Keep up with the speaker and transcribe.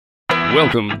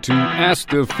Welcome to Ask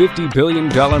the $50 Billion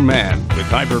Man with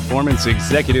high-performance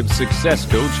executive success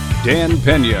coach Dan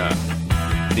Pena.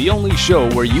 The only show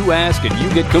where you ask and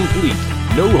you get complete,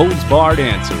 no-holds-barred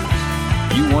answers.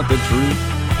 You want the truth?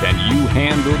 Can you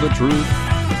handle the truth?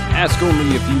 Ask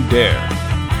only if you dare.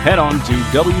 Head on to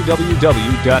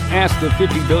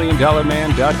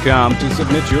www.askthefifty-billionman.com to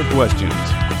submit your questions.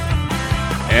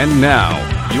 And now,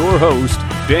 your host,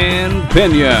 Dan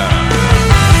Pena.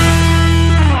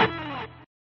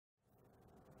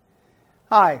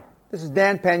 Hi, this is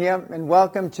Dan Pena, and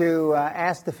welcome to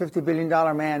Ask the $50 Billion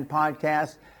Man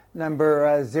podcast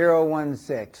number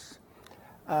 016.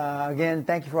 Again,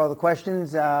 thank you for all the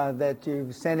questions that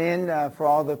you've sent in for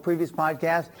all the previous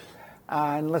podcasts,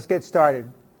 and let's get started.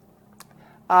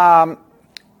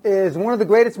 Is one of the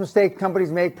greatest mistakes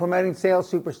companies make promoting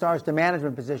sales superstars to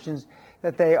management positions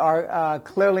that they are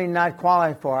clearly not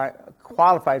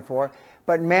qualified for,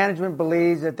 but management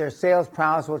believes that their sales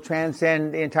prowess will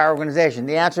transcend the entire organization?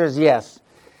 The answer is yes.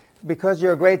 Because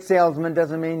you're a great salesman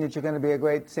doesn't mean that you're going to be a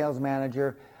great sales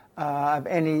manager of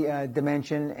any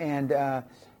dimension, and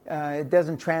it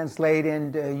doesn't translate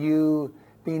into you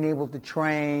being able to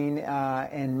train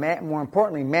and, more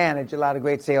importantly, manage a lot of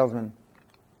great salesmen.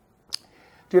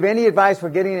 Do you have any advice for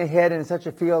getting ahead in such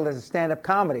a field as stand-up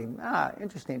comedy?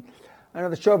 Interesting.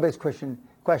 Another showbiz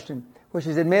question, which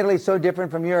is admittedly so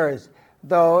different from yours,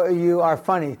 though you are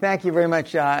funny. Thank you very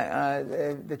much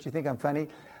that you think I'm funny.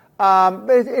 But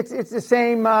it's the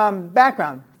same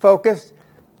background. Focus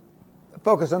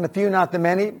on the few, not the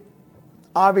many.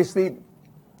 Obviously,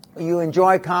 you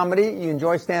enjoy comedy. You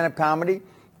enjoy stand-up comedy.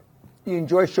 You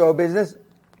enjoy show business.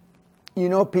 You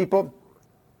know people.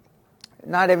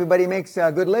 Not everybody makes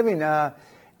a good living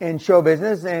in show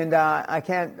business, and I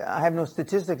have no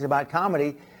statistics about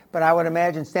comedy, but I would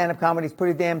imagine stand-up comedy is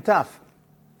pretty damn tough.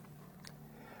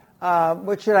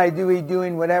 What should I be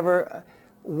doing?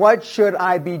 What should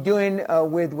I be doing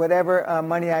with whatever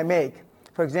money I make?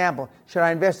 For example, should I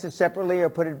invest it separately or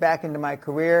put it back into my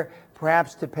career,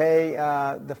 perhaps to pay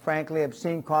the frankly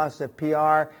obscene costs of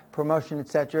PR, promotion,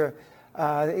 etc.?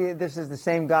 This is the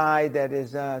same guy that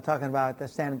is talking about the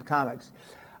stand-up comics.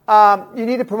 You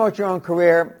need to promote your own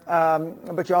career,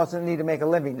 but you also need to make a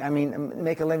living.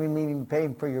 Make a living meaning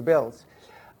paying for your bills.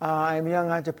 I'm a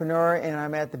young entrepreneur, and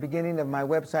I'm at the beginning of my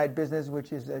website business,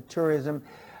 which is tourism.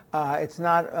 It's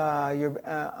not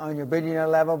on your billionaire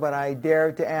level, but I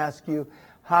dare to ask you,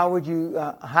 how would you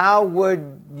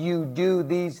do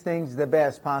these things the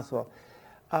best possible?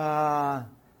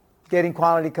 Getting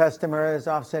quality customers,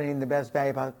 offsetting the best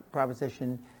value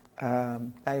proposition,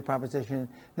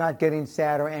 not getting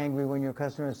sad or angry when your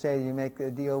customers say you make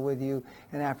a deal with you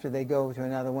and after they go to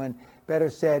another one. Better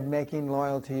said, making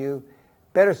loyal to you.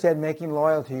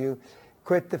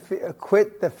 Quit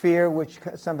the fear which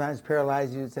sometimes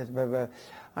paralyzes you. It says,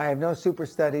 I have no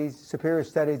superior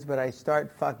studies, but I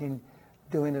start fucking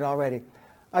doing it already.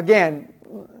 Again,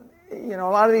 a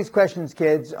lot of these questions,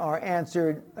 kids, are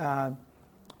answered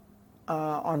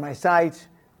on my site,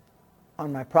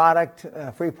 on my product,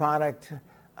 free product,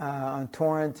 on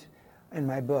torrent, in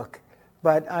my book.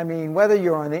 But whether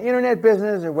you're on the internet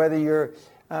business or whether you're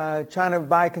trying to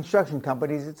buy construction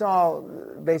companies, it's all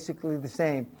basically the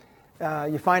same.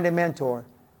 You find a mentor.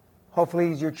 Hopefully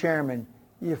he's your chairman.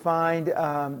 You find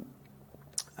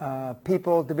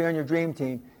people to be on your dream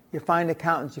team. You find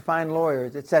accountants. You find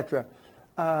lawyers, etc.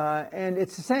 And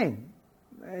it's the same.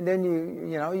 And then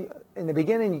you in the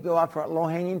beginning, you go out for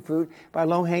low-hanging fruit. By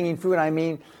low-hanging fruit, I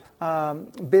mean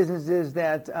businesses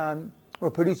that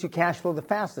will produce you cash flow the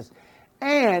fastest.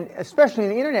 And especially in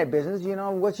the internet business,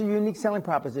 what's your unique selling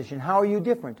proposition? How are you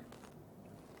different?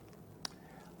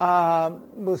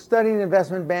 Will studying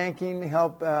investment banking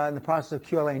help in the process of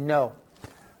QLA? No.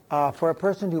 For a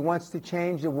person who wants to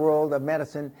change the world of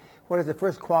medicine, what is the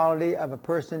first quality of a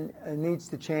person needs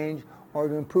to change or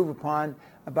to improve upon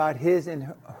about his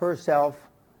and herself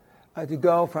to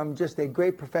go from just a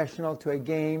great professional to a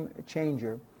game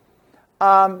changer?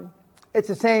 It's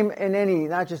the same in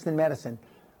not just in medicine.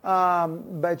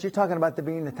 But you're talking about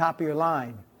being the top of your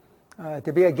line.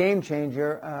 To be a game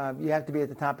changer, you have to be at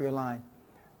the top of your line.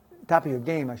 Top of your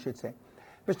game, I should say.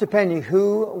 Mr. Pena,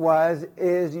 who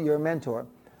is your mentor?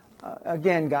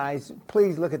 Again, guys,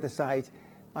 please look at the site.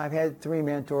 I've had 3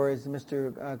 mentors,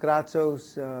 Mr.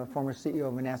 Grazos, former CEO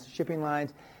of Manassas Shipping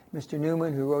Lines, Mr.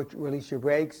 Newman, who wrote Release Your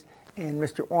Brakes, and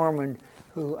Mr. Ormond,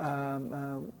 who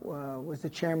was the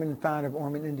chairman and founder of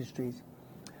Ormond Industries.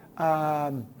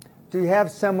 Do you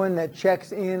have someone that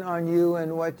checks in on you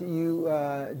and what you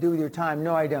do with your time?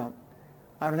 No, I don't.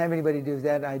 I don't have anybody do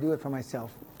that. I do it for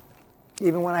myself.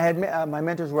 Even when I had my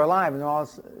mentors were alive, and they're all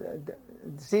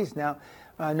deceased now,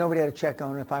 nobody had to check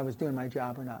on if I was doing my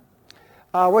job or not.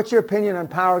 What's your opinion on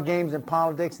power games and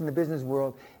politics in the business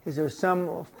world? Is there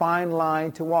some fine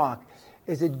line to walk?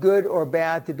 Is it good or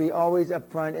bad to be always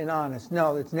upfront and honest?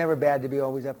 No, it's never bad to be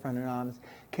always upfront and honest.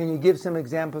 Can you give some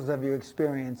examples of your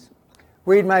experience?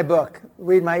 Read my book.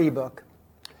 Read my ebook.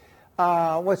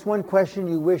 What's one question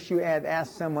you wish you had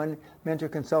asked someone, mentor,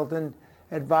 consultant,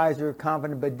 advisor,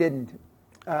 confident, but didn't?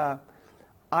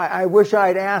 I wish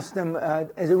I'd asked them,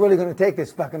 is it really going to take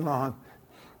this fucking long?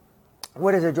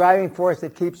 What is a driving force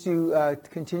that keeps you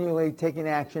continually taking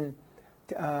action,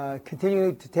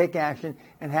 continuing to take action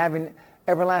and having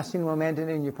everlasting momentum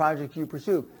in your project you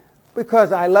pursue?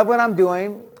 Because I love what I'm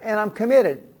doing and I'm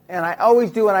committed and I always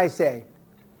do what I say.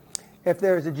 If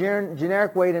there's a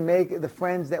generic way to make the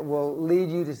friends that will lead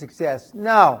you to success,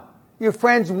 no, your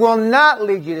friends will not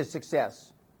lead you to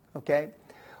success, okay?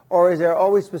 Or is there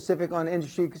always specific on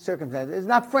industry circumstances? It's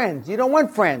not friends. You don't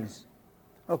want friends,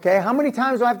 okay? How many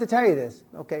times do I have to tell you this,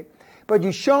 okay? But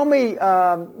you show me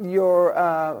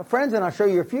your friends and I'll show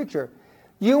you your future.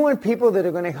 You want people that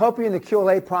are going to help you in the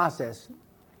QLA process,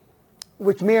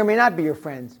 which may or may not be your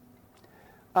friends.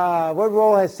 What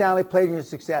role has Sally played in your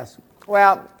success?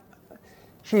 Well,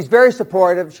 she's very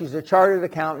supportive. She's a chartered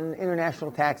accountant,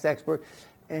 international tax expert,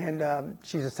 and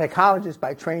she's a psychologist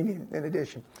by training in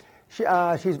addition.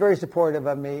 She's very supportive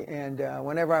of me, and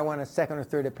whenever I want a second or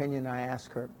third opinion, I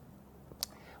ask her.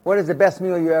 What is the best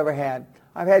meal you ever had?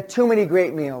 I've had too many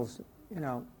great meals,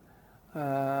 to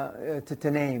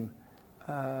name.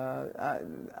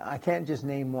 I can't just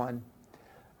name one.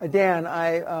 Dan,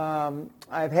 I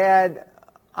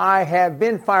have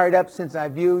been fired up since I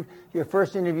viewed your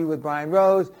first interview with Brian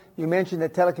Rose. You mentioned the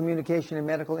telecommunication and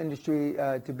medical industry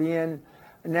to be in.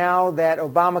 Now that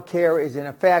Obamacare is in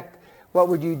effect, what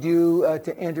would you do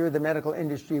to enter the medical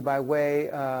industry by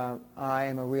way I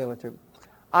am a realtor?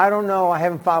 I don't know. I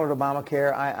haven't followed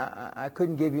Obamacare. I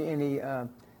couldn't give you any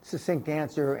succinct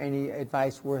answer or any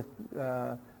advice worth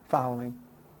following.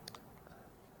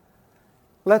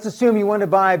 Let's assume you want to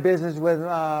buy a business with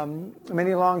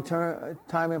many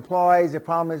long-time employees. The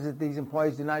problem is that these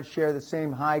employees do not share the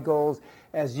same high goals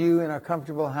as you and are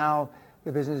comfortable how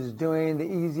the business is doing. The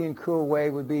easy and cruel way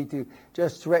would be to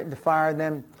just threaten to fire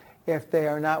them if they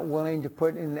are not willing to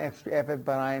put in the extra effort,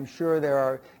 but I am sure there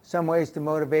are some ways to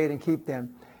motivate and keep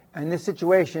them. In this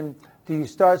situation, do you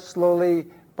start slowly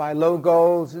by low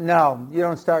goals? No, you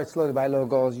don't start slowly by low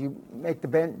goals. You make the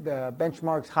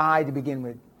benchmarks high to begin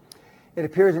with. It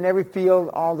appears in every field,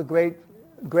 all the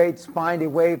greats find a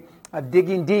way of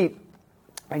digging deep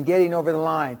and getting over the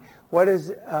line. What is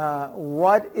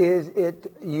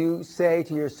it you say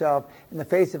to yourself in the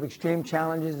face of extreme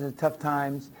challenges and tough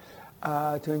times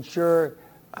to ensure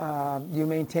you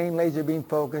maintain laser beam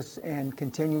focus and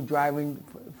continue driving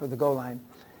for the goal line?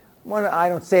 I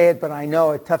don't say it, but I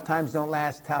know it. Tough times don't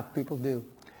last. Tough people do.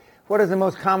 What is the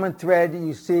most common thread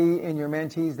you see in your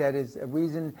mentees that is a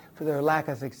reason for their lack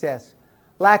of success?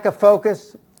 Lack of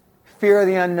focus, fear of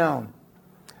the unknown.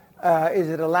 Is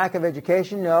it a lack of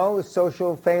education? No.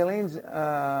 Social failings,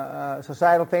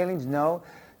 societal failings? No.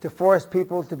 To force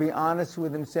people to be honest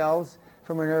with themselves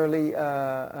from an early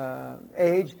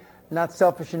age? Not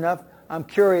selfish enough? I'm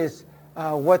curious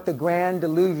what the grand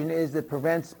delusion is that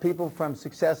prevents people from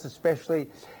success, especially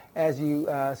as you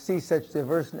see such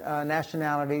diverse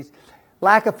nationalities.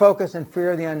 Lack of focus and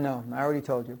fear of the unknown. I already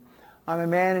told you. I'm a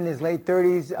man in his late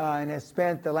 30s and has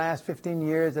spent the last 15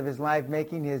 years of his life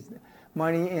making his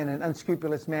money in an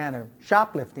unscrupulous manner.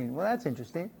 Shoplifting. Well, that's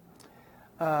interesting.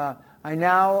 I'm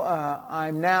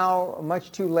now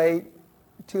much too late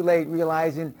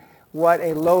realizing what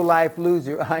a low-life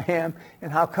loser I am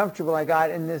and how comfortable I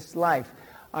got in this life.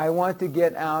 I want to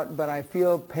get out, but I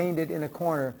feel painted in a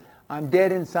corner. I'm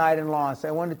dead inside and lost.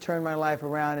 I want to turn my life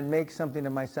around and make something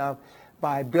of myself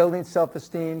by building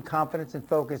self-esteem, confidence, and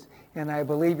focus, and I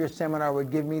believe your seminar would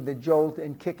give me the jolt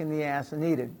and kick in the ass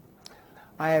needed.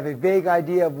 I have a vague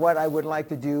idea of what I would like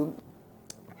to do,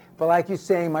 but like you're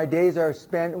saying, my days are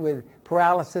spent with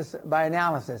paralysis by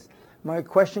analysis. My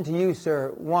question to you,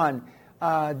 sir, one,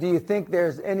 do you think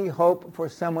there's any hope for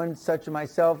someone such as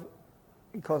myself,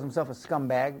 he calls himself a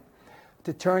scumbag,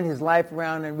 to turn his life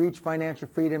around and reach financial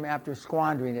freedom after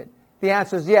squandering it? The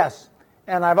answer is yes.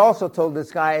 And I've also told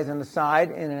this guy as an aside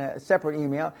in a separate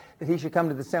email that he should come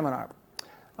to the seminar.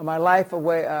 My life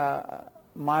away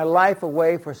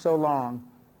for so long,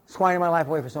 squandering my life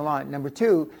away for so long. Number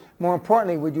two, more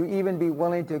importantly, would you even be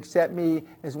willing to accept me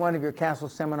as one of your Castle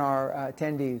seminar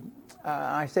attendees?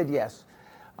 I said yes.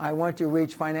 I want to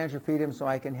reach financial freedom so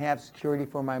I can have security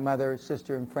for my mother,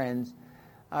 sister, and friends.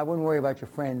 I wouldn't worry about your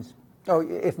friends. Oh,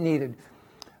 if needed.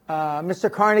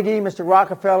 Mr. Carnegie, Mr.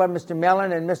 Rockefeller, Mr.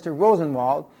 Mellon, and Mr.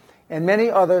 Rosenwald, and many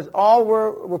others all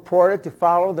were reported to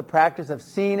follow the practice of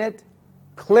seeing it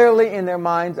clearly in their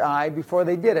mind's eye before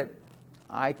they did it.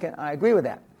 I agree with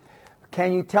that.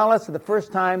 Can you tell us the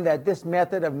first time that this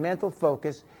method of mental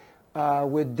focus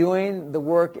with doing the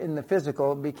work in the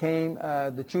physical became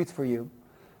the truth for you?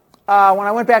 When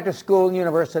I went back to school and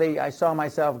university, I saw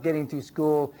myself getting through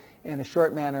school in a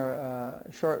short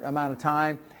amount of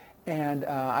time, and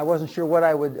I wasn't sure what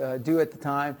I would do at the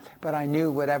time, but I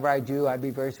knew whatever I do, I'd be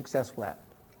very successful at.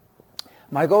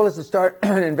 My goal is to start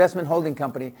an investment holding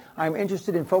company. I'm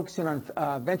interested in focusing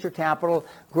on venture capital,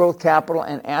 growth capital,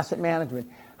 and asset management.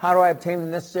 How do I obtain the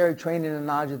necessary training and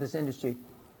knowledge of this industry?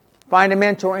 Find a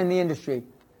mentor in the industry.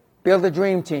 Build a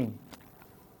dream team.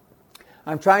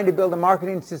 I'm trying to build a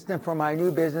marketing system for my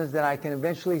new business that I can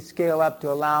eventually scale up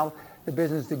to allow the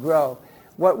business to grow.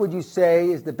 What would you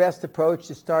say is the best approach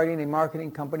to starting a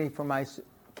marketing company for my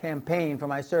campaign for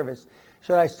my service?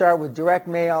 Should I start with direct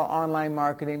mail, online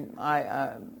marketing?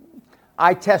 I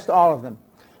test all of them.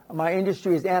 My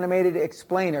industry is animated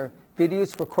explainer,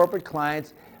 videos for corporate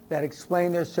clients that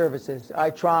explain their services.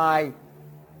 I try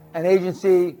an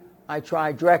agency, I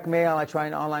try direct mail, I try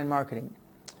an online marketing.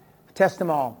 Test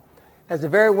them all. As a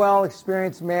very well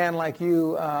experienced man like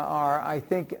you are, I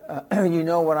think you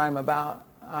know what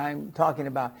I'm talking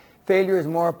about. Failure is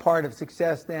more part of the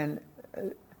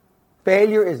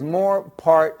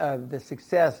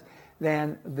success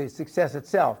than the success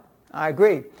itself. I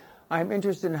agree. I'm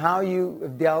interested in how you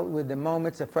have dealt with the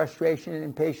moments of frustration and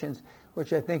impatience,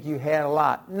 which I think you had a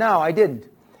lot. No, I didn't.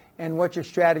 And what your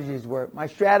strategies were. My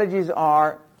strategies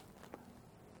are,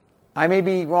 I may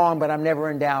be wrong, but I'm never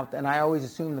in doubt, and I always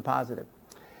assume the positive.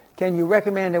 Can you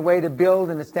recommend a way to build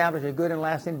and establish a good and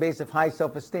lasting base of high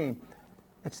self-esteem?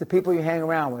 It's the people you hang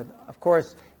around with. Of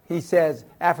course, he says,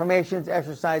 affirmations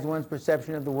exercise one's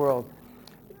perception of the world.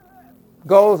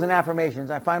 Goals and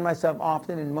affirmations. I find myself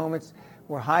often in moments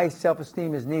where high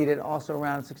self-esteem is needed, also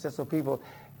around successful people,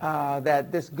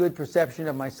 that this good perception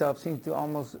of myself seems to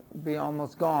be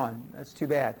almost gone. That's too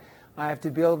bad. I have to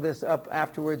build this up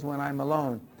afterwards when I'm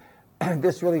alone.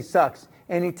 This really sucks.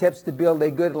 Any tips to build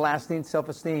a good, lasting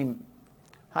self-esteem,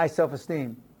 high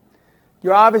self-esteem?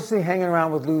 You're obviously hanging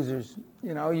around with losers.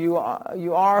 You know, you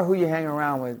are who you hang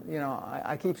around with. You know,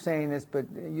 I keep saying this, but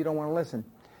you don't want to listen.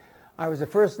 I was the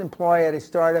first employee at a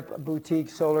startup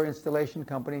boutique solar installation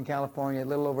company in California a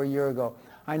little over a year ago.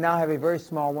 I now have a very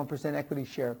small 1% equity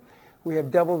share. We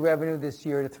have doubled revenue this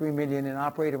year to $3 million and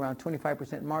operate around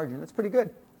 25% margin. That's pretty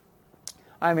good.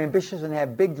 I'm ambitious and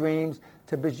have big dreams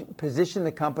to position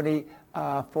the company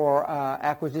for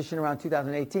acquisition around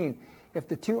 2018. If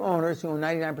the two owners, who own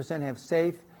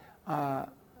 99%,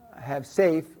 have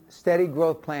safe, steady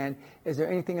growth plan, is there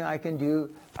anything I can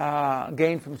do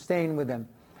gain from staying with them?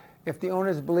 If the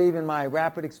owners believe in my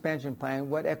rapid expansion plan,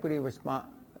 what equity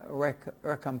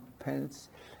recompense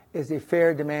is a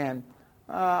fair demand?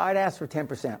 I'd ask for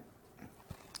 10%.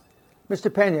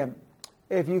 Mr. Pena,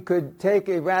 if you could take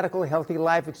a radical healthy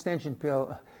life extension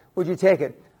pill, would you take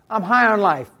it? I'm high on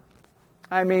life.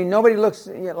 I mean, nobody looks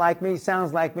like me,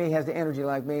 sounds like me, has the energy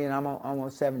like me, and I'm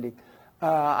almost 70.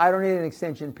 I don't need an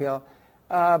extension pill.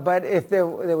 But if there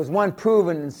was one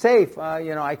proven and safe,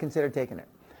 I consider taking it.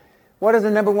 What is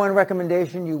the number one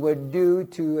recommendation you would do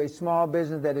to a small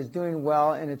business that is doing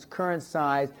well in its current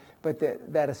size, but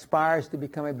that aspires to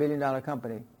become a billion-dollar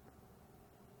company?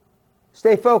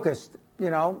 Stay focused.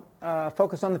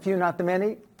 Focus on the few, not the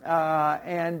many,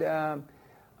 and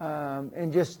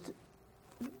just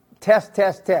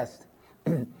test.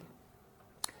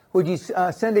 Would you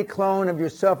send a clone of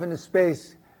yourself into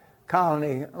space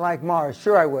colony like Mars?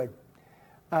 Sure, I would.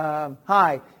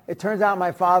 Hi. It turns out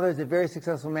my father is a very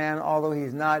successful man, although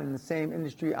he's not in the same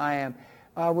industry I am.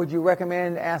 Would you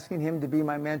recommend asking him to be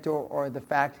my mentor, or the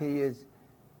fact he is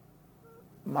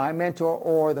my mentor,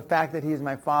 or the fact that he is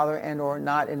my father and or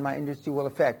not in my industry will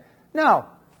affect? No.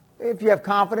 If you have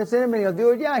confidence in him and he'll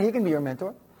do it, yeah, he can be your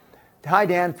mentor. Hi,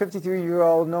 Dan,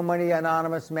 53-year-old, no money,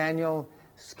 anonymous, manual,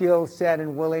 skill set,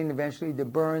 and willing eventually to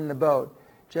burn the boat.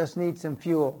 Just need some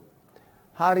fuel.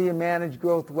 How do you manage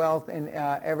growth, wealth, and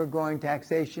ever-growing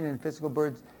taxation and fiscal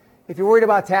burdens? If you're worried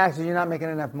about taxes, you're not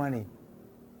making enough money.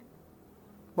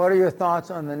 What are your thoughts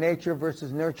on the nature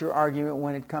versus nurture argument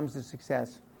when it comes to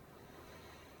success?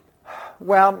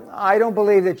 Well, I don't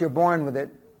believe that you're born with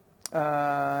it,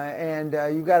 and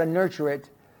you've got to nurture it.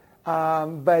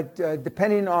 But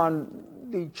depending on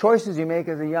the choices you make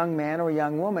as a young man or a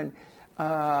young woman,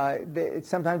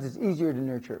 sometimes it's easier to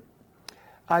nurture.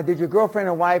 Did your girlfriend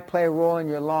or wife play a role in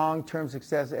your long-term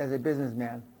success as a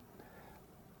businessman?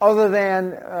 Other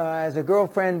than as a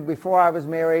girlfriend before I was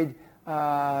married,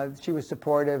 she was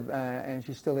supportive, and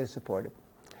she still is supportive.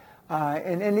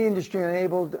 In any industry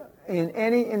unable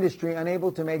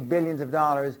to make billions of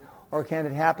dollars, or can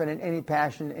it happen in any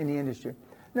passion, any industry?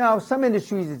 No, some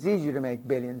industries it's easier to make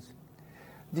billions.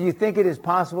 Do you think it is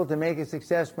possible to make a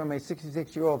success from a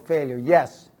 66-year-old failure?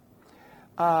 Yes.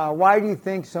 Why do you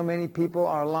think so many people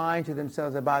are lying to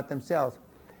themselves about themselves?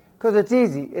 Because it's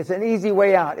easy. It's an easy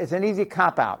way out. It's an easy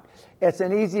cop-out. It's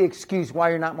an easy excuse why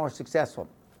you're not more successful.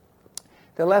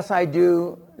 The less I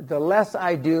do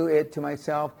it to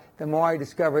myself, the more I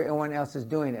discover everyone else is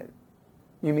doing it.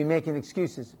 You mean making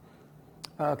excuses?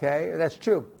 Okay, that's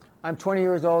true. I'm 20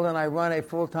 years old and I run a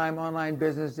full-time online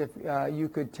business. If you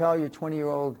could tell your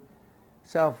 20-year-old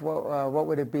self, what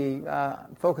would it be?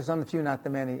 Focus on the few, not the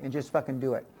many, and just fucking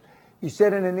do it. You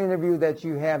said in an interview that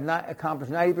you have not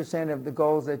accomplished 90% of the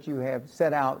goals that you have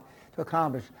set out to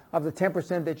accomplish. Of the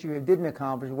 10% that you didn't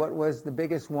accomplish, what was the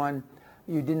biggest one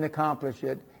you didn't accomplish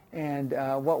it, and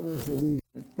what was the reason?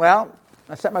 Well,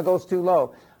 I set my goals too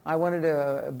low. I wanted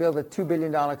to build a $2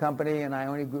 billion company, and I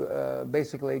only grew a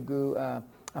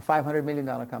 $500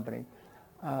 million company.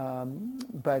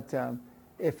 But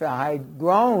if I had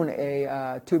grown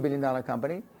a $2 billion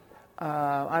company,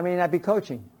 I may not be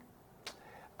coaching.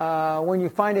 When you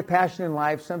find a passion in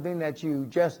life, something that you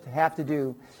just have to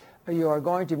do, you are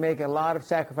going to make a lot of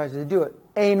sacrifices to do it.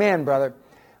 Amen, brother.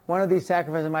 One of these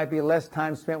sacrifices might be less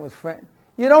time spent with friends.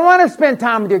 You don't want to spend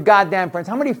time with your goddamn friends.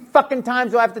 How many fucking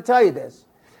times do I have to tell you this?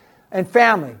 And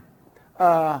family.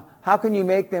 How can you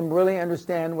make them really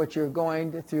understand what you're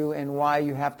going through and why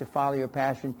you have to follow your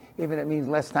passion, even if it means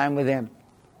less time with them?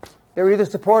 They're either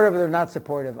supportive or they're not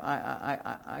supportive.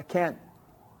 I can't.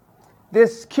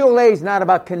 This QLA is not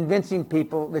about convincing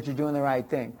people that you're doing the right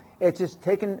thing. It's just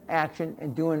taking action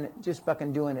and just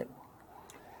fucking doing it.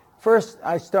 First,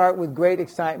 I start with great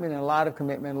excitement and a lot of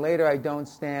commitment. Later, I don't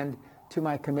stand to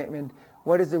my commitment.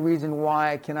 What is the reason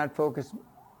why I cannot focus?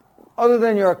 Other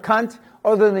than you're a cunt,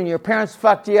 other than your parents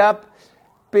fucked you up,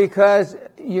 because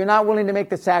you're not willing to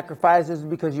make the sacrifices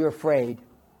because you're afraid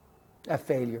of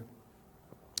failure.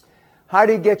 How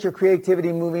do you get your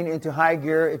creativity moving into high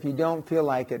gear if you don't feel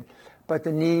like it? But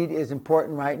the need is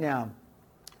important right now.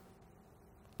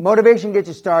 Motivation gets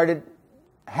you started.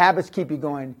 Habits keep you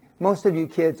going. Most of you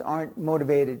kids aren't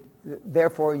motivated.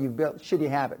 Therefore, you've built shitty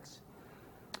habits.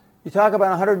 You talk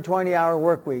about 120-hour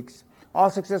work weeks. All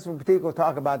successful people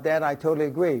talk about that. I totally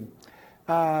agree.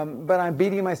 But I'm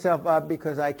beating myself up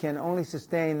because I can only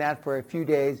sustain that for a few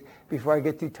days before I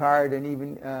get too tired to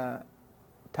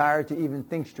even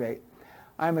think straight.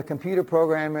 I'm a computer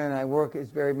programmer and my work is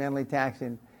very mentally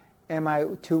taxing. Am I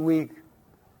too weak?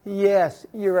 Yes,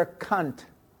 you're a cunt.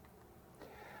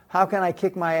 How can I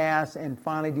kick my ass and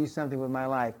finally do something with my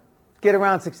life? Get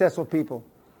around successful people.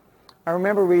 I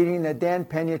remember reading that Dan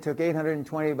Pena took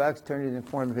 $820, turned it into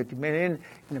 $450 million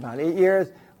in about 8 years.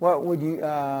 What would you?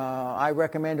 I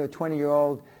recommend to a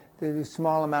 20-year-old to do a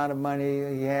small amount of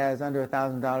money he has, under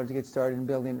 $1,000, to get started in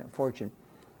building a fortune.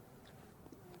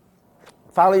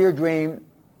 Follow your dream.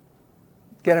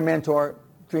 Get a mentor,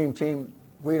 dream team.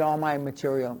 Read all my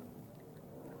material.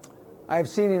 I've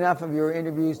seen enough of your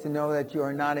interviews to know that you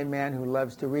are not a man who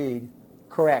loves to read.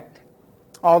 Correct.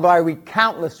 Although I read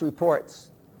countless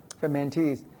reports from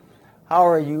mentees.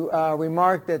 However, you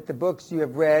remarked that the books you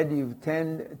have read, you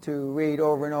tend to read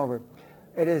over and over.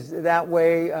 It is that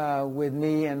way with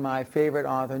me and my favorite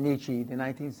author, Nietzsche, the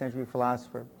 19th century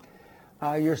philosopher.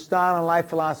 Your style on life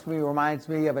philosophy reminds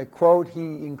me of a quote he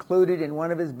included in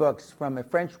one of his books from a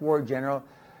French war general,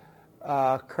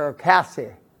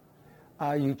 Carcasse.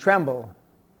 You tremble.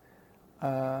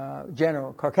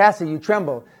 General Carcasse, you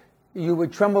tremble. You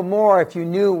would tremble more if you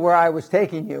knew where I was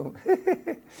taking you.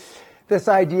 This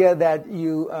idea that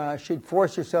you should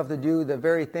force yourself to do the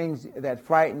very things that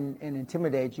frighten and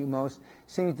intimidate you most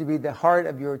seems to be the heart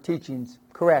of your teachings.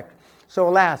 Correct. So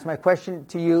alas, my question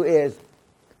to you is,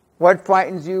 what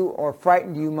frightens you or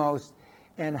frightened you most,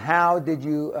 and how did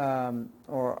you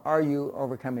or are you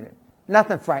overcoming it?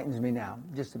 Nothing frightens me now,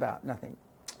 just about nothing.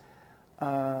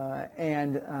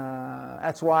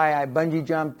 That's why I bungee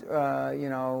jumped,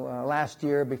 last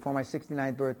year before my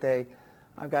 69th birthday.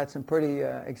 I've got some pretty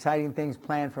exciting things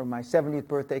planned for my 70th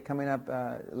birthday coming up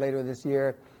later this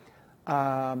year.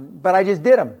 But I just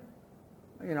did them.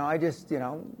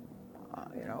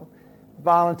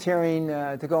 Volunteering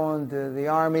to go into the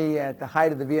Army at the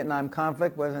height of the Vietnam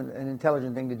conflict wasn't an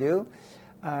intelligent thing to do.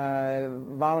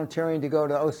 Volunteering to go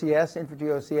to OCS, infantry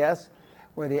OCS,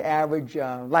 where the average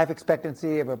life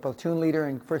expectancy of a platoon leader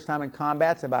in first time in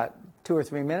combat is about 2 or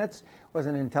 3 minutes, was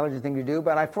an intelligent thing to do,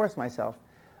 but I forced myself.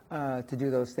 to do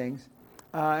those things.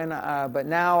 But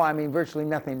now, I mean, virtually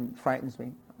nothing frightens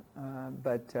me.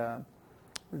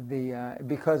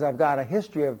 Because I've got a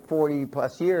history of 40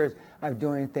 plus years of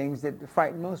doing things that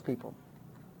frighten most people.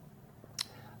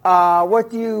 What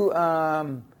do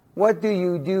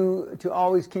you do to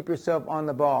always keep yourself on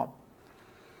the ball?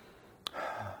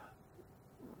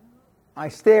 I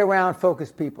stay around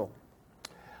focused people.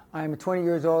 I'm 20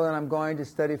 years old and I'm going to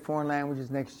study foreign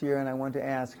languages next year, and I want to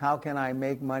ask, how can I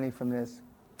make money from this?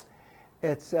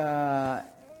 It's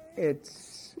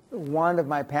one of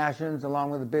my passions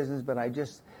along with the business, but I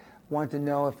just want to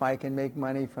know if I can make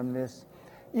money from this.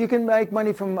 You can make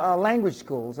money from language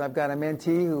schools. I've got a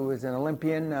mentee who is an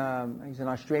Olympian. He's an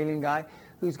Australian guy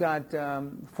who's got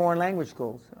foreign language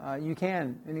schools. You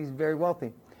can, and he's very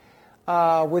wealthy.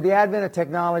 With the advent of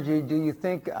technology, do you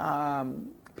think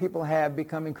people have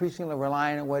become increasingly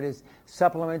reliant on what is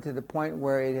supplement to the point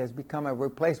where it has become a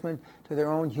replacement to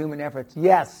their own human efforts?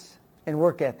 Yes. And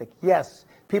work ethic. Yes.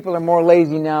 People are more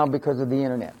lazy now because of the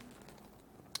internet.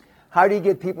 How do you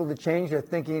get people to change their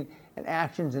thinking and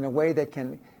actions in a way that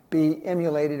can be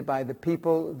emulated by the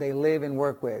people they live and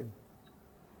work with?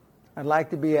 I'd like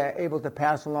to be able to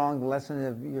pass along the lessons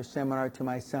of your seminar to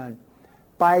my son.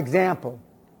 By example,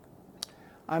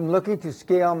 I'm looking to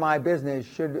scale my business.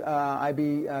 Should I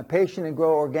be patient and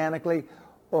grow organically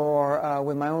or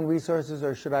with my own resources,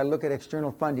 or should I look at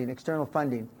external funding? External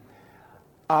funding.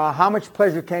 How much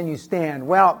pleasure can you stand?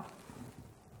 Well,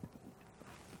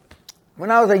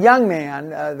 when I was a young man,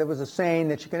 there was a saying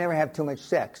that you can never have too much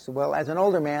sex. Well, as an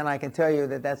older man, I can tell you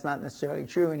that that's not necessarily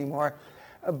true anymore.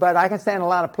 But I can stand a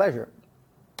lot of pleasure.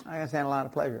 I can stand a lot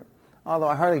of pleasure. Although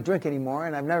I hardly drink anymore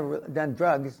and I've never done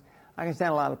drugs, I can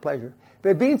stand a lot of pleasure.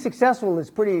 But being successful is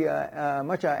pretty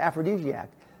much an aphrodisiac.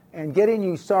 And getting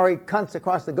you sorry cunts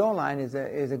across the goal line is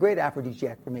a great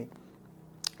aphrodisiac for me.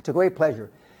 It's a great pleasure.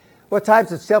 What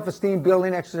types of self-esteem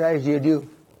building exercises do you do?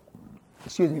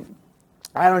 Excuse me.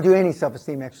 I don't do any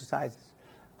self-esteem exercises.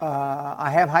 I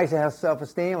have high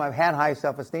self-esteem. I've had high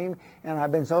self-esteem. And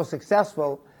I've been so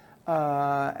successful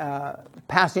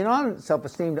passing on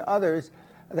self-esteem to others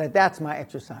that's my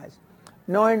exercise.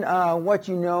 Knowing what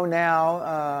you know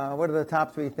now, what are the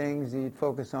top 3 things you'd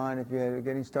focus on if you're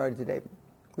getting started today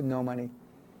with no money?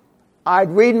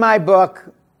 I'd read my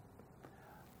book,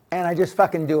 and I just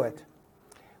fucking do it.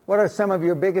 What are some of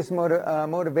your biggest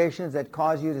motivations that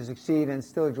cause you to succeed and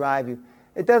still drive you?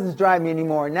 It doesn't drive me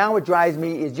anymore. Now what drives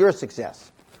me is your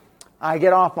success. I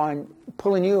get off on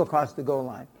pulling you across the goal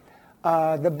line.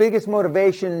 The biggest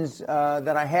motivations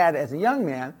that I had as a young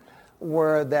man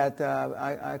were that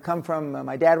I come from,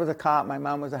 my dad was a cop, my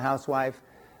mom was a housewife,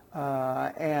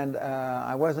 and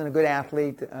I wasn't a good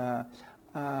athlete.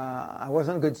 I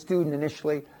wasn't a good student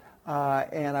initially.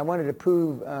 And I wanted to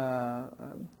prove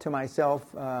to myself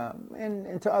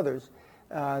and to others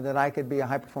that I could be a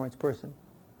high-performance person.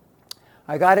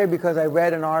 I got here because I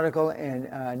read an article in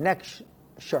Next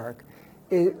Shark.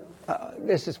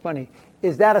 This is funny.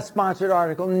 Is that a sponsored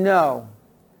article? No.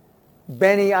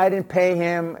 Benny, I didn't pay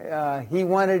him.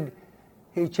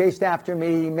 He chased after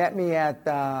me. He met me at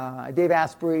Dave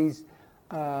Asprey's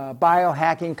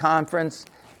biohacking conference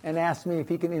and asked me if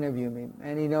he can interview me.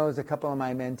 And he knows a couple of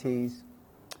my mentees.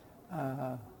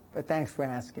 But thanks for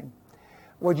asking.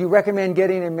 Would you recommend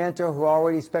getting a mentor who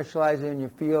already specializes in your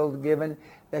field, given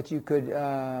that you could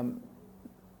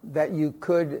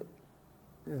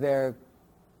there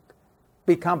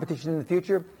be competition in the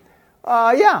future?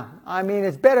 Yeah. I mean,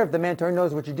 it's better if the mentor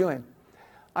knows what you're doing.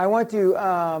 I want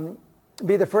to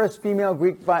be the first female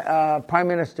Greek prime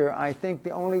minister. I think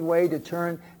the only way to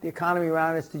turn the economy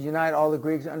around is to unite all the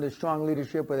Greeks under strong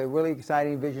leadership with a really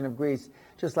exciting vision of Greece,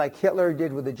 just like Hitler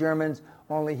did with the Germans,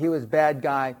 only he was a bad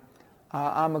guy.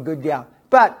 I'm a good gal.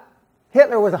 But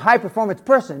Hitler was a high-performance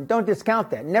person. Don't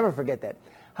discount that. Never forget that.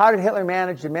 How did Hitler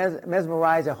manage to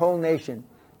mesmerize a whole nation?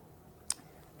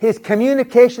 His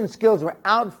communication skills were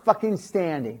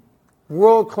out-fucking-standing,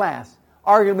 world-class,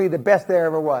 arguably the best there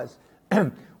ever was.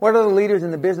 What other leaders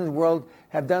in the business world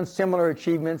have done similar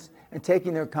achievements and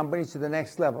taking their companies to the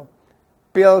next level?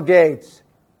 Bill Gates,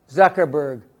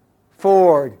 Zuckerberg,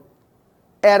 Ford,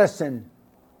 Edison,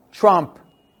 Trump.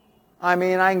 I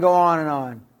mean, I can go on and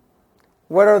on.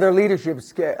 What are their leadership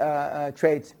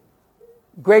traits?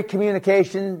 Great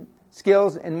communication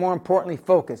skills and, more importantly,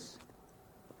 focus.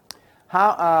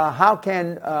 How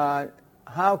can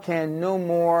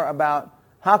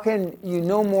you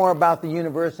know more about the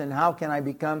universe, and how can I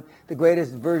become the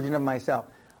greatest version of myself?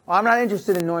 Well, I'm not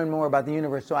interested in knowing more about the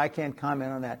universe, so I can't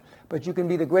comment on that. But you can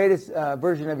be the greatest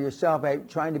version of yourself by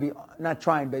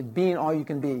being all you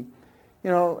can be.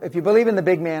 if you believe in the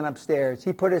big man upstairs,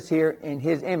 he put us here in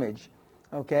his image,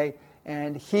 okay?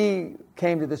 And he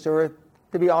came to this earth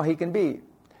to be all he can be.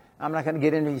 I'm not going to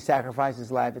get into he sacrificed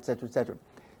his life, et cetera, et cetera.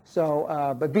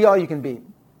 So, but be all you can be.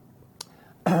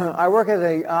 I work as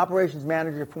an operations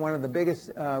manager for one of the biggest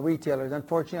retailers.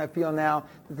 Unfortunately, I feel now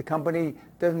that the company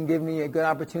doesn't give me a good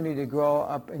opportunity to grow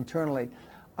up internally.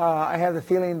 I have the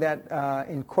feeling that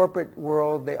in corporate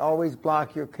world, they always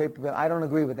block your capability. I don't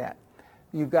agree with that.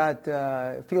 You've got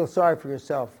feel sorry for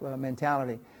yourself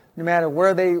mentality. No matter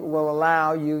where they will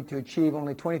allow you to achieve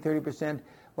only 20, 30%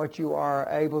 what you are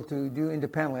able to do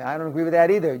independently. I don't agree with that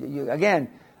either.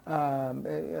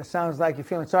 It sounds like you're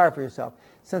feeling sorry for yourself.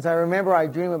 Since I remember, I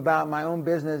dream about my own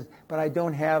business, but I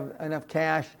don't have enough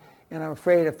cash, and I'm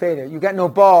afraid of failure. You got no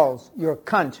balls. You're a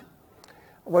cunt.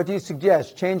 What do you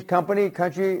suggest? Change company,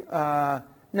 country?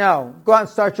 No. Go out and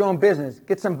start your own business.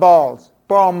 Get some balls.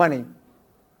 Borrow money.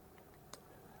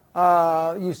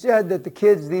 You said that the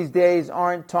kids these days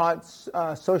aren't taught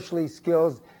socially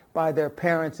skills by their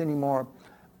parents anymore,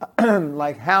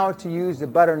 like how to use the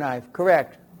butter knife.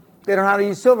 Correct. They don't know how to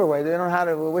use silverware. They don't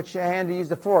know which hand to use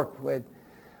the fork with.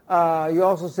 You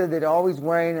also said that always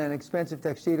wearing an expensive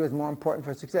tuxedo is more important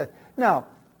for success. No,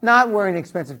 not wearing an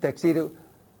expensive tuxedo.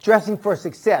 Dressing for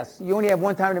success. You only have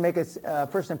one time to make a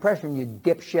first impression, you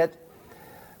dipshit.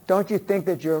 Don't you think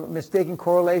that you're mistaking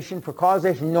correlation for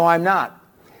causation? No, I'm not.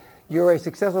 You're a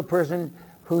successful person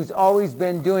who's always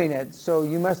been doing it, so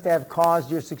you must have caused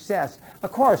your success.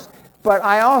 Of course, but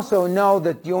I also know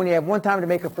that you only have one time to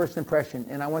make a first impression,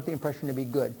 and I want the impression to be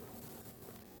good.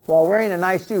 While wearing a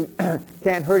nice suit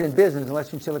can't hurt in business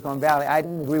unless you're in Silicon Valley. I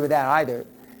don't agree with that either.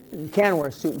 You can wear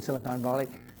a suit in Silicon Valley.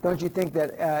 Don't you think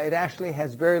that it actually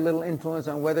has very little influence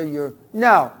on whether you're...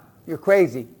 No, you're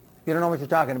crazy. You don't know what you're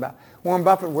talking about. Warren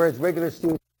Buffett wears regular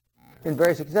suits and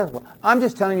very successful. I'm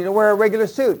just telling you to wear a regular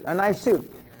suit, a nice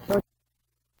suit.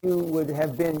 You would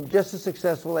have been just as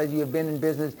successful as you have been in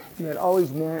business if you had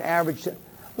always worn average...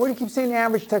 What do you keep saying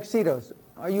average tuxedos?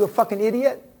 Are you a fucking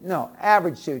idiot? No,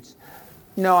 average suits.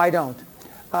 No, I don't.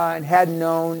 And hadn't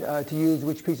known to use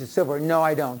which piece of silver. No,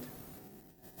 I don't.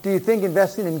 Do you think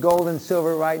investing in gold and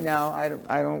silver right now?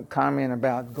 I don't comment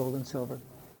about gold and silver.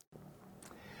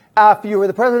 If you were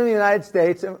the president of the United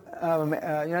States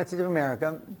of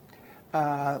America,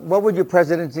 what would your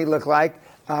presidency look like?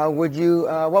 What would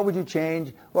you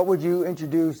change? What would you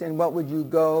introduce? And what would you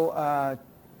go?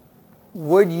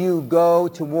 Would you go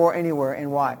to war anywhere,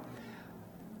 and why?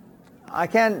 I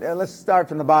can't. Let's start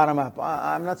from the bottom up.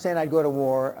 I'm not saying I'd go to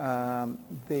war.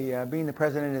 Being the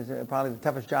president is probably the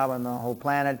toughest job on the whole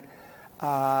planet.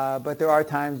 But there are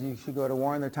times you should go to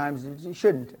war, and there are times you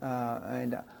shouldn't.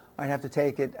 And I'd have to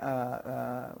take it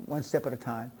one step at a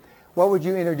time. What would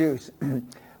you introduce?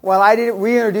 Well, I did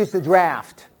reintroduce the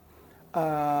draft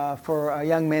for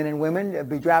young men and women to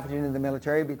be drafted into the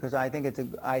military because I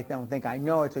think I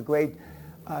know it's a great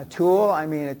tool. I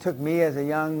mean, it took me as a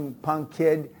young punk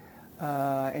kid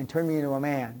and turned me into a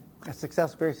man,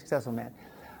 very successful man.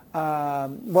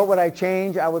 What would I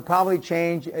change? I would probably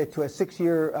change it to a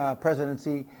 6-year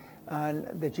presidency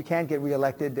that you can't get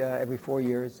reelected every 4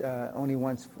 years, only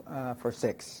once for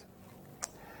 6.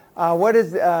 What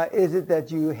is it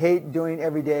that you hate doing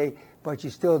every day, but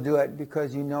you still do it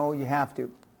because you know you have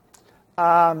to?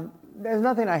 There's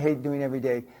nothing I hate doing every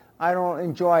day. I don't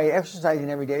enjoy exercising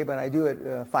every day, but I do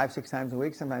it 5, 6 times a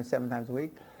week, sometimes 7 times a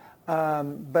week.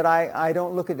 But I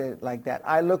don't look at it like that.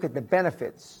 I look at the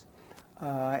benefits,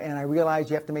 and I realize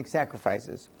you have to make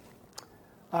sacrifices.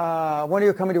 When are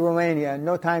you coming to Romania?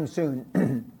 No time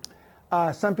soon.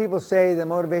 Some people say the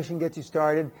motivation gets you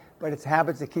started, but it's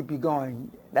habits that keep you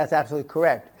going. That's absolutely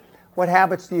correct. What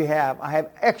habits do you have? I have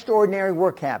extraordinary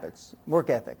work habits, work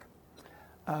ethic,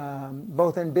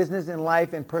 both in business and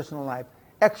life and personal life.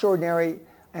 Extraordinary,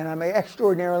 and I'm an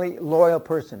extraordinarily loyal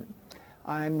person.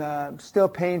 I'm still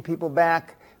paying people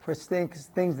back for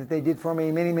things that they did for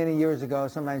me many, many years ago,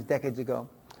 sometimes decades ago.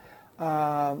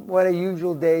 What a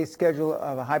usual day schedule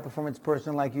of a high-performance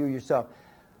person like you yourself.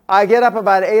 I get up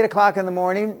about 8 o'clock in the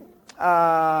morning.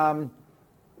 I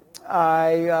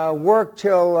work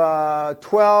till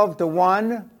 12 to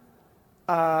 1.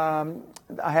 I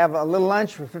have a little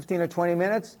lunch for 15 or 20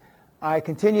 minutes. I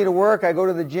continue to work. I go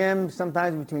to the gym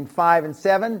sometimes between 5 and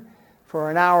 7 for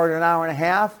an hour to an hour and a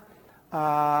half.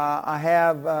 I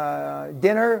have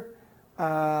dinner.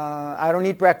 I don't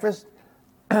eat breakfast.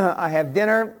 I have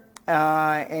dinner,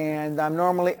 and I'm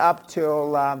normally up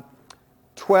till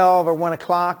 12 or 1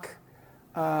 o'clock.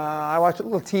 I watch a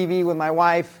little TV with my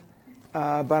wife,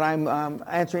 but I'm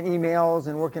answering emails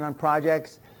and working on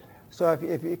projects. So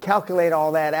if you calculate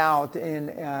all that out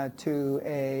to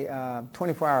a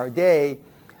 24-hour day,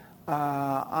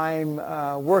 I'm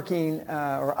working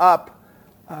or up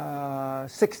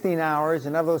 16 hours,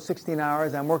 and of those 16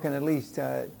 hours, I'm working at least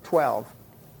 12.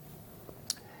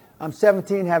 I'm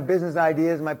 17, have business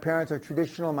ideas. My parents are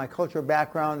traditional. My cultural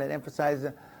background that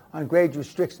emphasizes on grades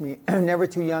restricts me. I'm never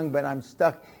too young, but I'm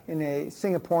stuck in a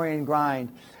Singaporean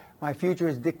grind. My future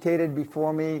is dictated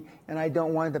before me, and I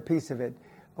don't want a piece of it.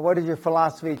 What is your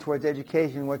philosophy towards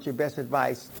education? What's your best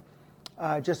advice?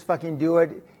 Just fucking do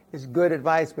it is good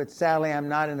advice, but sadly I'm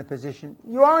not in a position.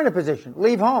 You are in a position.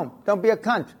 Leave home. Don't be a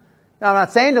cunt. Now, I'm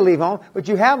not saying to leave home, but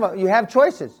you have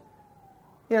choices.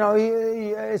 You know,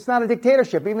 it's not a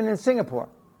dictatorship, even in Singapore.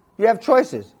 You have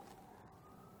choices.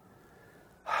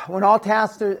 When all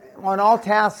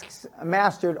tasks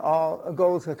mastered, all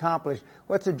goals accomplished,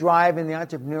 what's the drive in the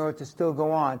entrepreneur to still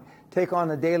go on, take on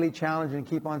the daily challenge and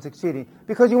keep on succeeding?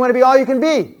 Because you want to be all you can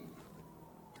be.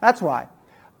 That's why.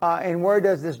 And where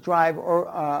does this drive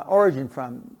origin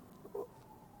from?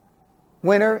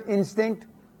 Winner instinct.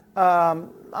 I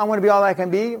want to be all I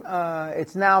can be.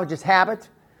 It's now just habit,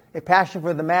 a passion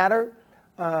for the matter.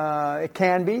 It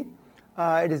can be.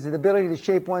 It is the ability to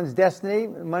shape one's destiny,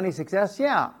 money, success.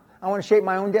 Yeah, I want to shape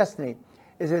my own destiny.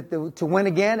 Is it to win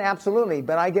again? Absolutely.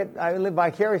 But I live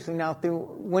vicariously now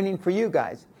through winning for you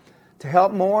guys. To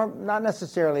help more? Not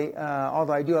necessarily,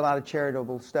 although I do a lot of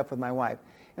charitable stuff with my wife.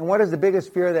 And what is the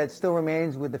biggest fear that still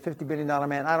remains with the $50 billion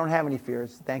man? I don't have any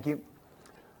fears. Thank you.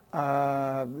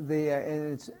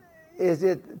 Is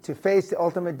it to face the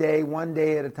ultimate day, one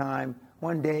day at a time,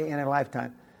 one day in a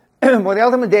lifetime? Well, the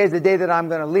ultimate day is the day that I'm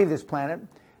going to leave this planet,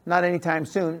 not anytime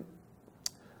soon.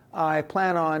 I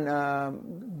plan on,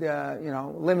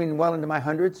 living well into my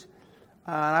hundreds,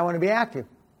 and I want to be active.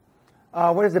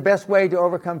 What is the best way to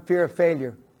overcome fear of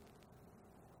failure?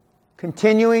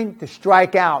 Continuing to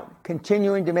strike out,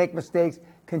 continuing to make mistakes,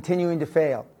 continuing to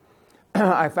fail.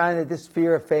 I find that this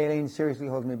fear of failing seriously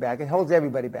holds me back. It holds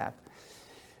everybody back.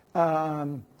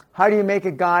 How do you make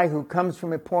a guy who comes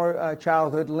from a poor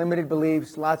childhood, limited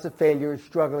beliefs, lots of failures,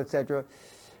 struggle, etc.,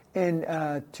 and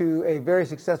to a very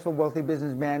successful, wealthy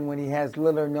businessman when he has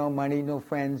little or no money, no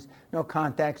friends, no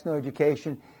contacts, no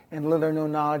education, and little or no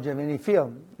knowledge of any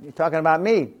field? You're talking about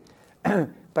me.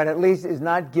 But at least is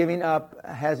not giving up,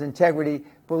 has integrity,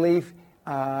 belief,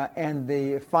 and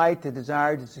the fight, the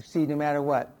desire to succeed no matter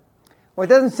what. Well, it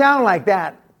doesn't sound like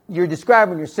that. You're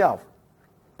describing yourself.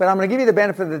 But I'm going to give you the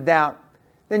benefit of the doubt.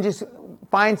 Then just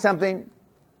find something,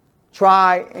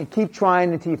 try, and keep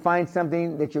trying until you find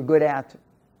something that you're good at.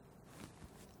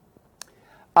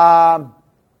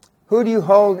 Who do you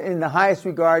hold in the highest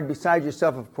regard besides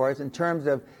yourself, of course, in terms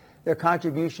of their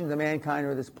contribution to mankind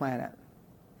or this planet?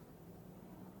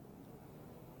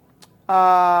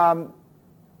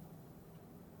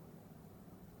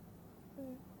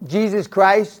 Jesus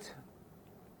Christ,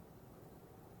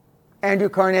 Andrew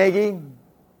Carnegie,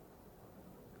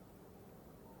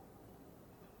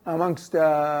 amongst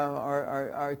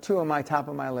are two on my top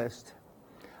of my list.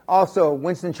 Also,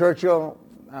 Winston Churchill,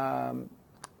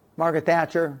 Margaret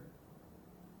Thatcher,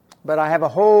 but I have a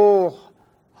whole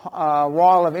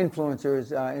wall of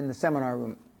influencers in the seminar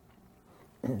room.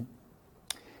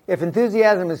 If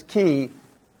enthusiasm is key,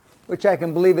 which I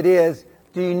can believe it is,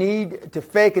 do you need to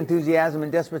fake enthusiasm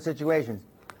in desperate situations?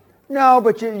 No,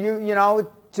 but you know,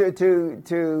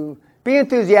 to be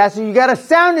enthusiastic, you got to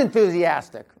sound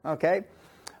enthusiastic, okay?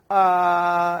 But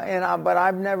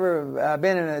I've never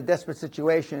been in a desperate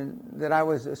situation that I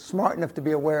was smart enough to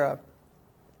be aware of.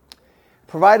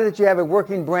 Provided that you have a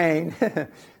working brain, the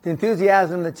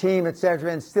enthusiasm, the team,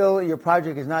 etc., and still your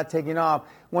project is not taking off,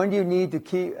 when do you need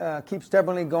to keep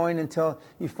stubbornly going until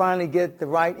you finally get the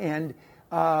right end?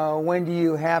 When do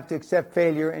you have to accept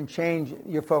failure and change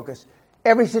your focus?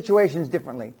 Every situation is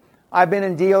differently. I've been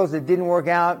in deals that didn't work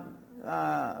out.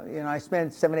 I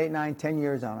spent 7, 8, 9, 10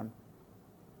 years on them.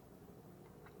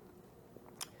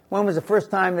 When was the first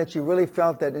time that you really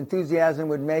felt that enthusiasm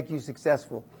would make you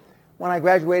successful? When I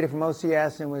graduated from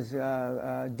OCS and was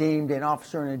deemed an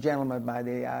officer and a gentleman by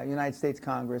the United States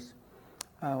Congress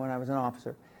when I was an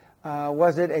officer.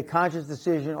 Was it a conscious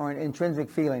decision or an intrinsic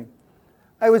feeling?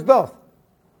 It was both.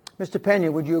 Mr.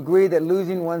 Pena, would you agree that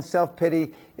losing one's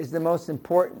self-pity is the most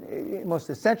important, most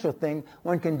essential thing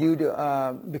one can do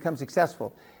to become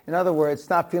successful? In other words,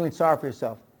 stop feeling sorry for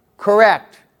yourself.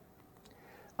 Correct.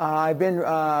 I've been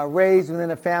raised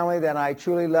within a family that I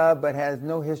truly love but has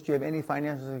no history of any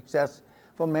financial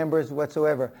successful members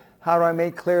whatsoever. How do I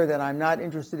make clear that I'm not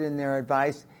interested in their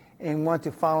advice and want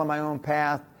to follow my own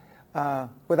path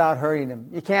without hurting them?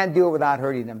 You can't do it without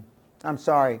hurting them. I'm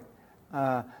sorry.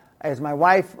 As my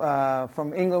wife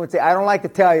from England would say, I don't like to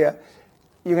tell you,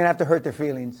 you're going to have to hurt their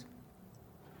feelings.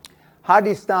 How do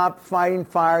you stop fighting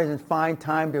fires and find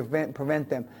time to prevent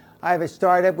them? I have a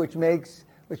startup which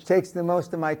takes the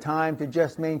most of my time to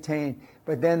just maintain,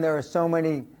 but then there are so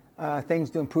many things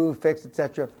to improve, fix,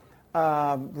 etc.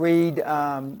 Read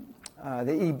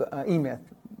the E-Myth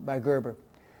by Gerber.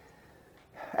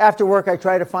 After work, I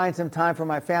try to find some time for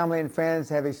my family and friends,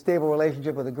 have a stable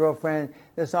relationship with a girlfriend.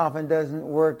 This often doesn't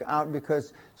work out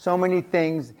because so many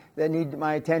things that need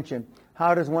my attention.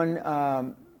 How does one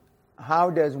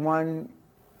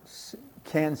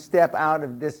can step out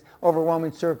of this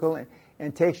overwhelming circle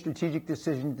and take strategic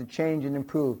decisions to change and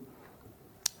improve?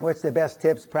 What's the best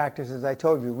tips, practices? I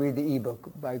told you, read the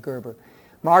ebook by Gerber.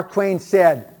 Mark Twain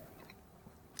said,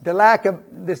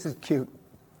 this is cute.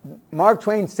 Mark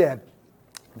Twain said,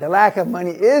 the lack of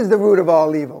money is the root of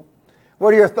all evil.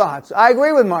 What are your thoughts? I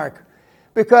agree with Mark,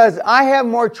 because I have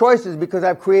more choices because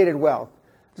I've created wealth.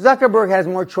 Zuckerberg has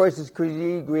more choices because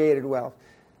he created wealth.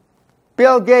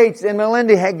 Bill Gates and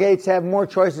Melinda Gates have more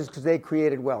choices because they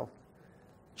created wealth.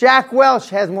 Jack Welch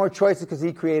has more choices because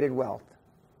he created wealth.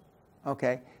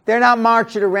 Okay? They're not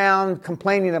marching around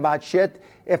complaining about shit.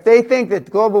 If they think that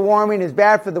global warming is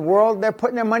bad for the world, they're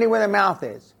putting their money where their mouth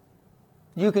is.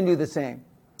 You can do the same.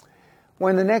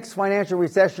 When the next financial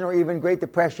recession or even Great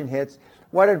Depression hits,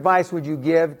 what advice would you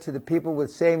give to the people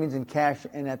with savings in cash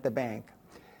and at the bank?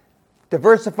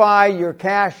 Diversify your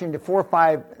cash into 4 or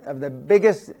 5 of the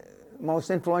biggest, most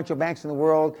influential banks in the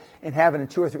world and have it in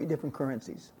 2 or 3 different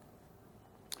currencies.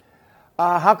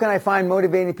 How can I find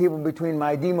motivating people between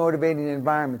my demotivating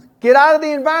environments? Get out of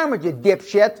the environment, you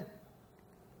dipshit.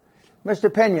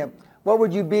 Mr. Pena, what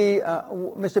would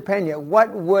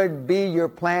be your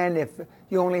plan if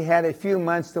you only had a few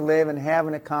months to live and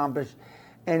haven't accomplished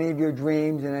any of your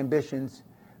dreams and ambitions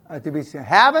to be seen?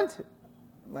 Haven't?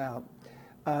 Well,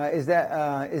 is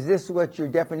this what your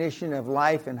definition of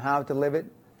life and how to live it?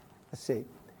 Let's see.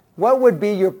 What would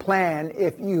be your plan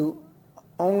if you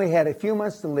only had a few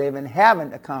months to live and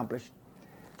haven't accomplished?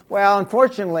 Well,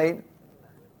 unfortunately,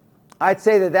 I'd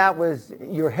say that was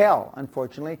your hell,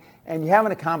 unfortunately, and you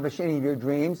haven't accomplished any of your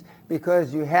dreams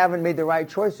because you haven't made the right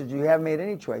choices. You haven't made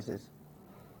any choices.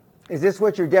 Is this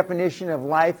what your definition of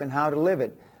life and how to live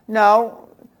it? No.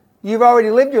 You've already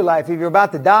lived your life. If you're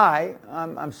about to die,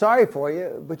 I'm sorry for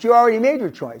you, but you already made your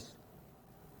choice.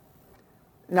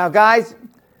 Now, guys,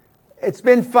 it's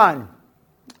been fun,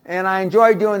 and I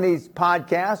enjoy doing these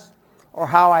podcasts, or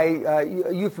how I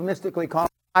euphemistically call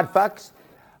them podfucks,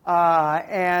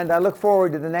 and I look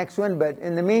forward to the next one. But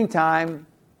in the meantime,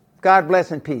 God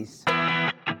bless and peace.